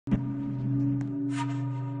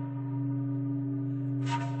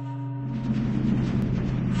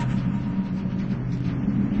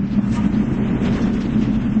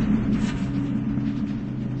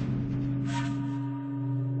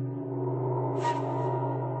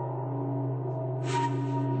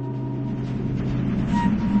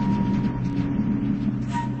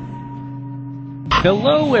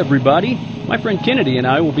Hello, everybody. My friend Kennedy and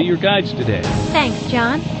I will be your guides today. Thanks,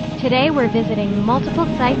 John. Today we're visiting multiple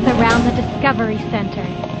sites around the Discovery Center.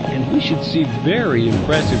 And we should see very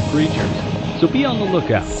impressive creatures, so be on the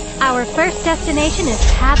lookout. Our first destination is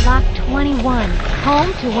Padlock 21,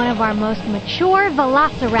 home to one of our most mature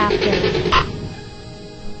velociraptors.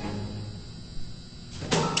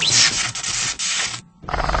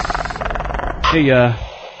 Hey,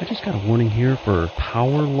 I just got a warning here for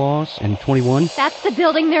power loss in 21. That's the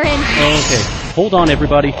building they're in. Okay, hold on,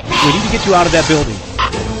 everybody. We need to get you out of that building.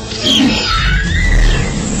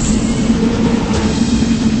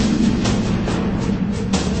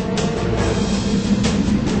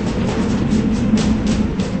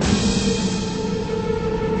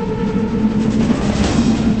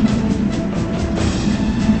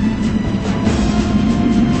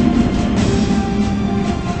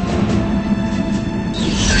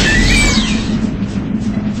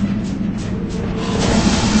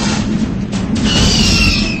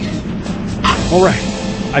 All right,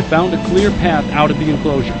 I found a clear path out of the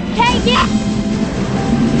enclosure. Take it!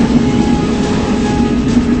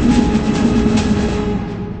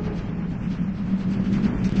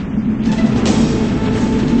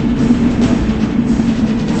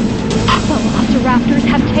 Velociraptors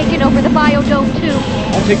have taken over the biodome too.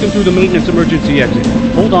 I'll take them through the maintenance emergency exit.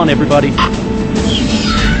 Hold on, everybody.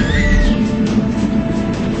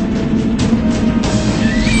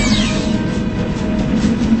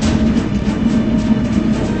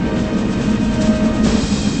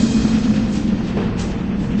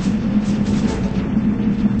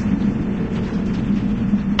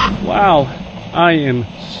 Wow, I am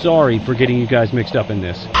sorry for getting you guys mixed up in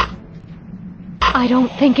this. I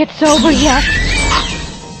don't think it's over yet.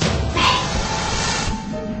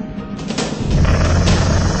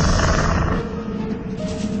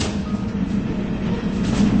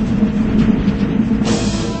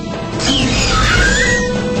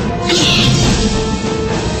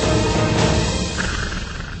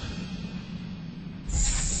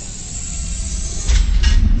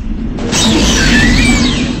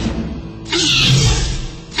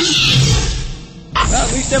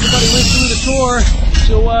 At least everybody lived through the tour,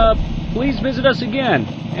 so please visit us again.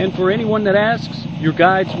 And for anyone that asks, your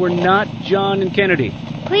guides were not John and Kennedy.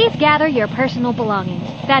 Please gather your personal belongings.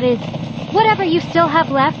 That is, whatever you still have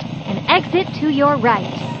left, and exit to your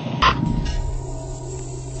right.